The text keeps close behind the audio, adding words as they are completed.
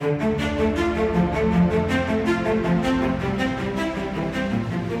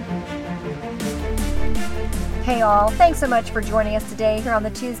Hey all, thanks so much for joining us today here on the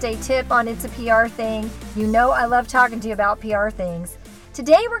Tuesday Tip on It's a PR Thing. You know I love talking to you about PR things.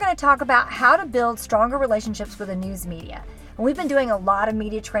 Today we're going to talk about how to build stronger relationships with the news media. And we've been doing a lot of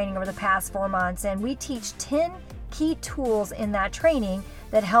media training over the past 4 months, and we teach 10 key tools in that training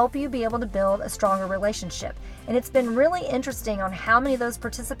that help you be able to build a stronger relationship. And it's been really interesting on how many of those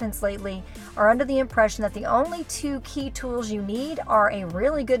participants lately are under the impression that the only 2 key tools you need are a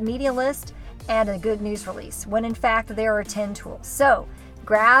really good media list and a good news release, when in fact there are 10 tools. So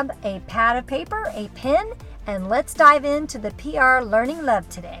grab a pad of paper, a pen, and let's dive into the PR Learning Love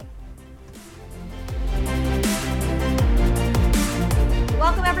today.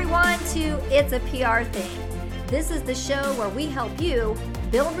 Welcome everyone to It's a PR Thing. This is the show where we help you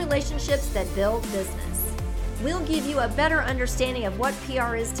build relationships that build business. We'll give you a better understanding of what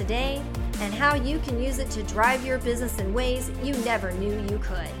PR is today and how you can use it to drive your business in ways you never knew you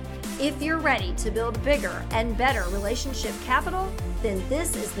could. If you're ready to build bigger and better relationship capital, then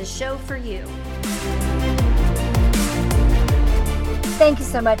this is the show for you. Thank you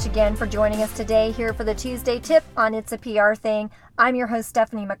so much again for joining us today here for the Tuesday Tip on It's a PR Thing. I'm your host,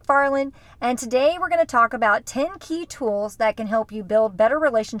 Stephanie McFarland, and today we're going to talk about 10 key tools that can help you build better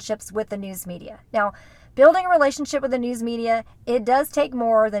relationships with the news media. Now, building a relationship with the news media, it does take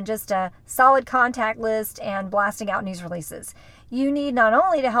more than just a solid contact list and blasting out news releases. You need not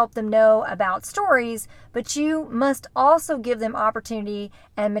only to help them know about stories, but you must also give them opportunity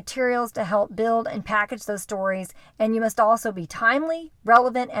and materials to help build and package those stories. And you must also be timely,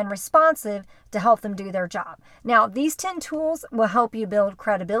 relevant, and responsive to help them do their job. Now, these 10 tools will help you build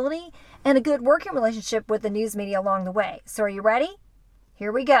credibility and a good working relationship with the news media along the way. So are you ready?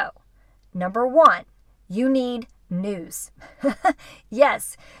 Here we go. Number 1, you need news.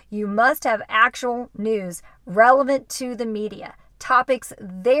 Yes, you must have actual news relevant to the media, topics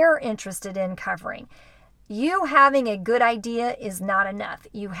they're interested in covering. You having a good idea is not enough.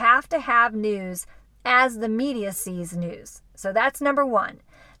 You have to have news as the media sees news. So that's number 1.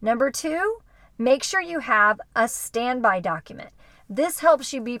 Number 2, make sure you have a standby document. This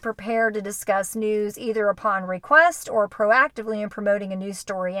helps you be prepared to discuss news either upon request or proactively in promoting a news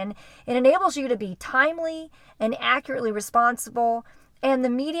story. And it enables you to be timely and accurately responsible. And the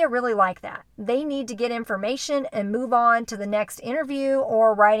media really like that. They need to get information and move on to the next interview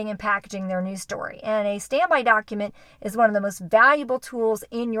or writing and packaging their news story. And a standby document is one of the most valuable tools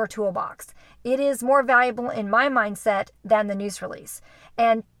in your toolbox. It is more valuable in my mindset than the news release.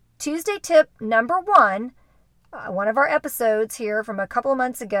 And Tuesday tip number 1, one of our episodes here from a couple of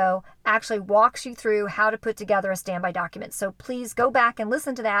months ago actually walks you through how to put together a standby document. So please go back and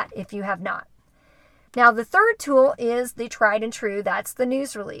listen to that if you have not. Now, the third tool is the tried and true. That's the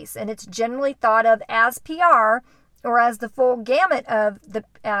news release. And it's generally thought of as PR or as the full gamut of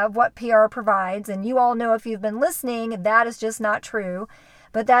what PR provides. And you all know if you've been listening, that is just not true.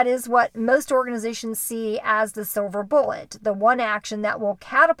 But that is what most organizations see as the silver bullet, the one action that will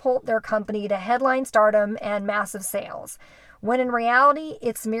catapult their company to headline stardom and massive sales. When in reality,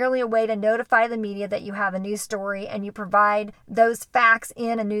 it's merely a way to notify the media that you have a news story and you provide those facts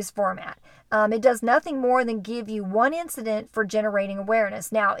in a news format. It does nothing more than give you one incident for generating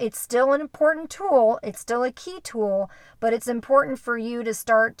awareness. Now, it's still an important tool. It's still a key tool, but it's important for you to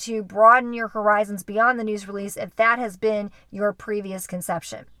start to broaden your horizons beyond the news release if that has been your previous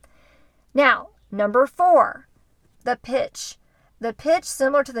conception. Now, number 4, the pitch. The pitch,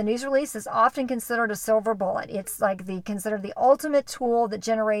 similar to the news release, is often considered a silver bullet. It's like considered the ultimate tool that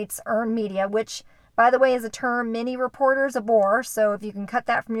generates earned media, which, by the way, is a term many reporters abhor. So if you can cut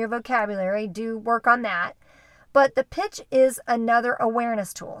that from your vocabulary, do work on that. But the pitch is another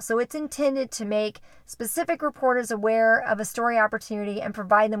awareness tool. So it's intended to make specific reporters aware of a story opportunity and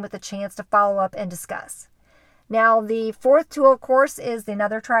provide them with a chance to follow up and discuss. Now, the 4th tool, of course, is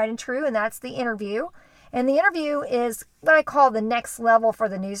another tried and true, and that's the interview. And the interview is what I call the next level for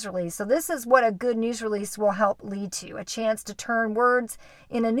the news release. So this is what a good news release will help lead to, a chance to turn words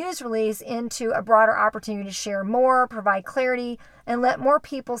in a news release into a broader opportunity to share more, provide clarity, and let more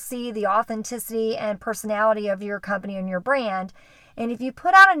people see the authenticity and personality of your company and your brand. And if you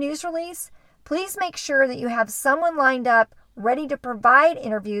put out a news release, please make sure that you have someone lined up ready to provide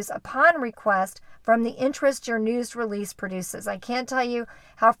interviews upon request from the interest your news release produces. I can't tell you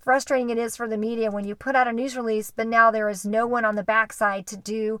how frustrating it is for the media when you put out a news release, but now there is no one on the backside to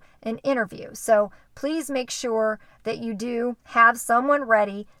do an interview. So please make sure that you do have someone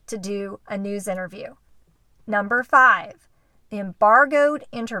ready to do a news interview. Number 5, embargoed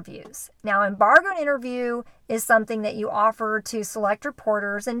interviews. Now, embargoed interview is something that you offer to select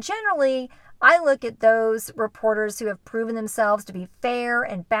reporters. And generally, I look at those reporters who have proven themselves to be fair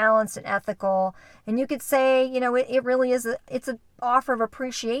and balanced and ethical. And you could say, it really is it's an offer of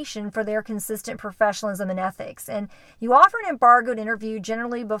appreciation for their consistent professionalism and ethics. And you offer an embargoed interview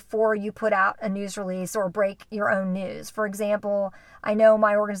generally before you put out a news release or break your own news. For example, I know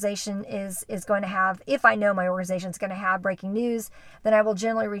my organization is going to have, if I know my organization is going to have breaking news, then I will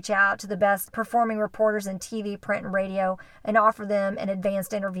generally reach out to the best performing reporters in TV, print, and radio and offer them an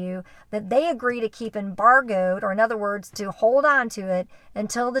advanced interview that they agree to keep embargoed, or in other words, to hold on to it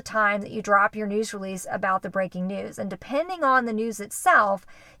until the time that you drop your news release about the breaking news. And depending on the news itself,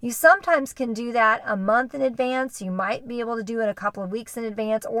 you sometimes can do that a month in advance. You might be able to do it a couple of weeks in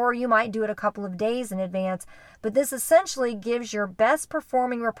advance, or you might do it a couple of days in advance. But this essentially gives your best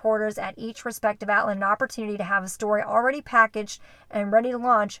performing reporters at each respective outlet an opportunity to have a story already packaged and ready to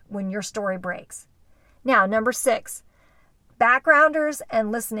launch when your story breaks. Now, number 6, backgrounders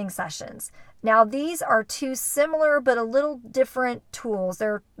and listening sessions. Now, these are two similar but a little different tools.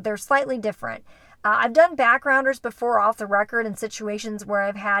 They're slightly different. I've done backgrounders before off the record in situations where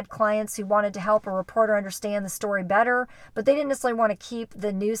I've had clients who wanted to help a reporter understand the story better, but they didn't necessarily want to keep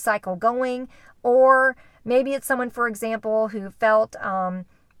the news cycle going. Or maybe it's someone, for example, who felt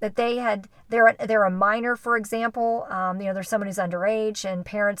that they're a minor, for example. There's someone who's underage, and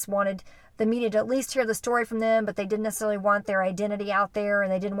parents wanted the media to at least hear the story from them, but they didn't necessarily want their identity out there,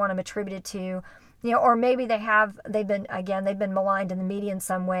 and they didn't want them attributed to, or maybe they've been maligned in the media in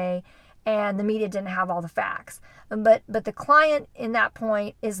some way, and the media didn't have all the facts. But the client in that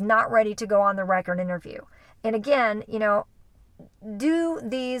point is not ready to go on the record interview. And again, do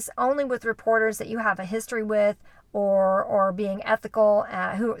these only with reporters that you have a history with, or being ethical,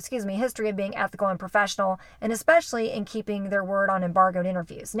 history of being ethical and professional, and especially in keeping their word on embargoed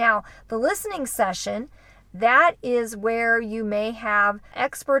interviews. Now, the listening session, that is where you may have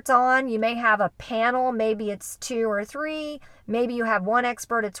experts on. You may have a panel, maybe it's 2 or 3, maybe you have one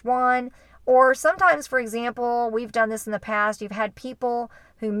expert, it's one. Or sometimes, for example, we've done this in the past, you've had people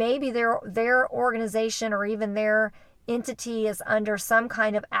who maybe their organization or even their entity is under some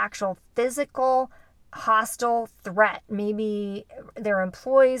kind of actual physical hostile threat. Maybe their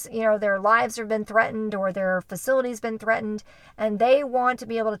employees, their lives have been threatened, or their facility's been threatened, and they want to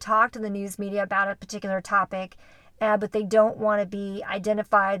be able to talk to the news media about a particular topic, but they don't want to be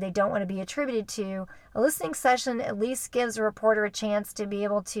identified, they don't want to be attributed to. A listening session at least gives a reporter a chance to be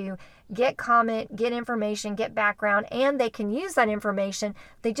able to get comment, get information, get background, and they can use that information.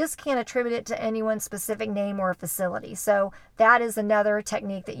 They just can't attribute it to anyone's specific name or facility. So that is another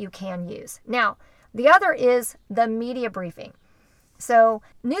technique that you can use. Now, the other is the media briefing. So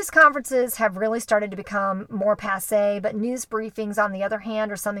news conferences have really started to become more passé, but news briefings, on the other hand,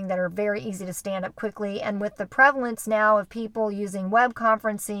 are something that are very easy to stand up quickly. And with the prevalence now of people using web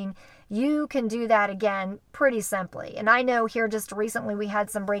conferencing, you can do that again pretty simply. And I know here just recently we had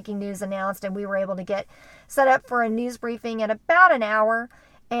some breaking news announced, and we were able to get set up for a news briefing in about an hour.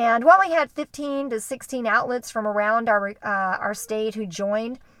 And while we had 15 to 16 outlets from around our state who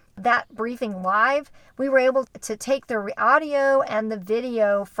joined that briefing live, we were able to take the audio and the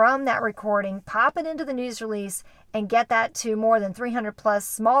video from that recording, pop it into the news release, and get that to more than 300 plus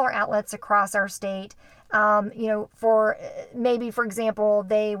smaller outlets across our state. For example,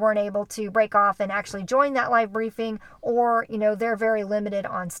 they weren't able to break off and actually join that live briefing, or, they're very limited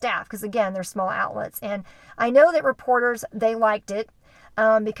on staff because, again, they're small outlets. And I know that reporters, they liked it.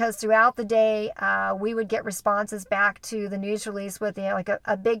 Because throughout the day, we would get responses back to the news release with,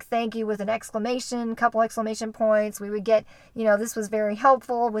 a big thank you with an exclamation, couple exclamation points. We would get, this was very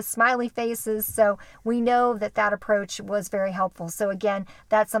helpful with smiley faces. So we know that approach was very helpful. So again,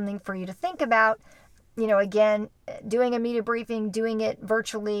 that's something for you to think about. Again, doing a media briefing, doing it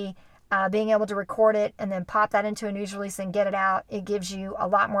virtually, being able to record it and then pop that into a news release and get it out, it gives you a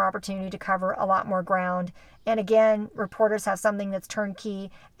lot more opportunity to cover a lot more ground. And again, reporters have something that's turnkey,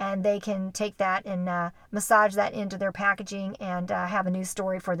 and they can take that and massage that into their packaging and have a news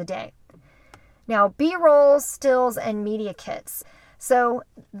story for the day. Now, B-roll, stills, and media kits. So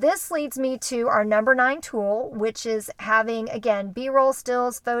this leads me to our number 9 tool, which is having, again, B-roll,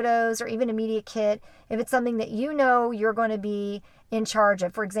 stills, photos, or even a media kit. If it's something that you're going to be in charge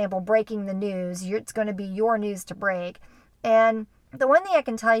of, for example, breaking the news, it's going to be your news to break. And the one thing I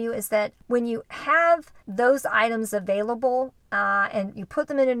can tell you is that when you have those items available and you put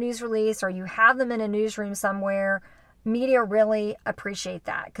them in a news release or you have them in a newsroom somewhere, media really appreciate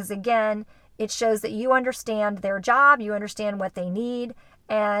that. Because again, it shows that you understand their job, you understand what they need,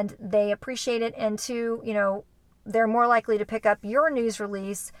 and they appreciate it. And two, they're more likely to pick up your news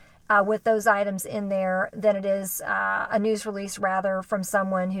release with those items in there than it is a news release rather from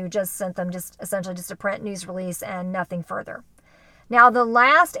someone who just sent them essentially just a print news release and nothing further. Now, the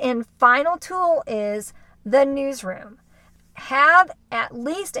last and final tool is the newsroom. Have at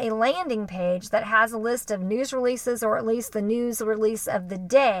least a landing page that has a list of news releases, or at least the news release of the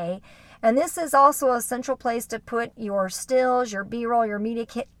day. And this is also a central place to put your stills, your B-roll, your media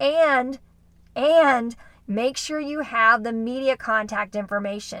kit, and make sure you have the media contact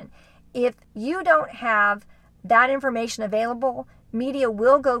information. If you don't have that information available, media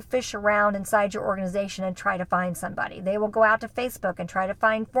will go fish around inside your organization and try to find somebody. They will go out to Facebook and try to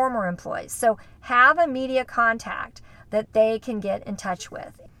find former employees. So have a media contact that they can get in touch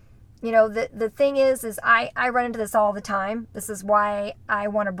with. You know, the thing is I run into this all the time. This is why I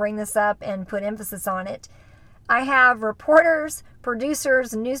want to bring this up and put emphasis on it. I have reporters,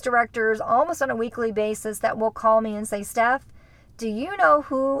 producers, and news directors almost on a weekly basis that will call me and say, Steph, do you know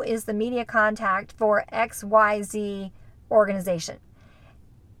who is the media contact for XYZ organization?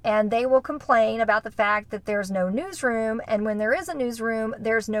 And they will complain about the fact that there's no newsroom, and when there is a newsroom,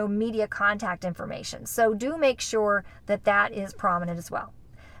 there's no media contact information. So do make sure that that is prominent as well.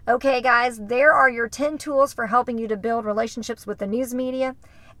 Okay, guys, there are your 10 tools for helping you to build relationships with the news media.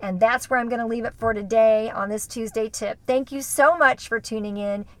 And that's where I'm going to leave it for today on this Tuesday tip. Thank you so much for tuning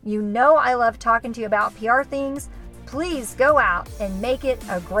in. You know I love talking to you about PR things. Please go out and make it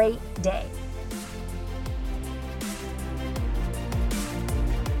a great day.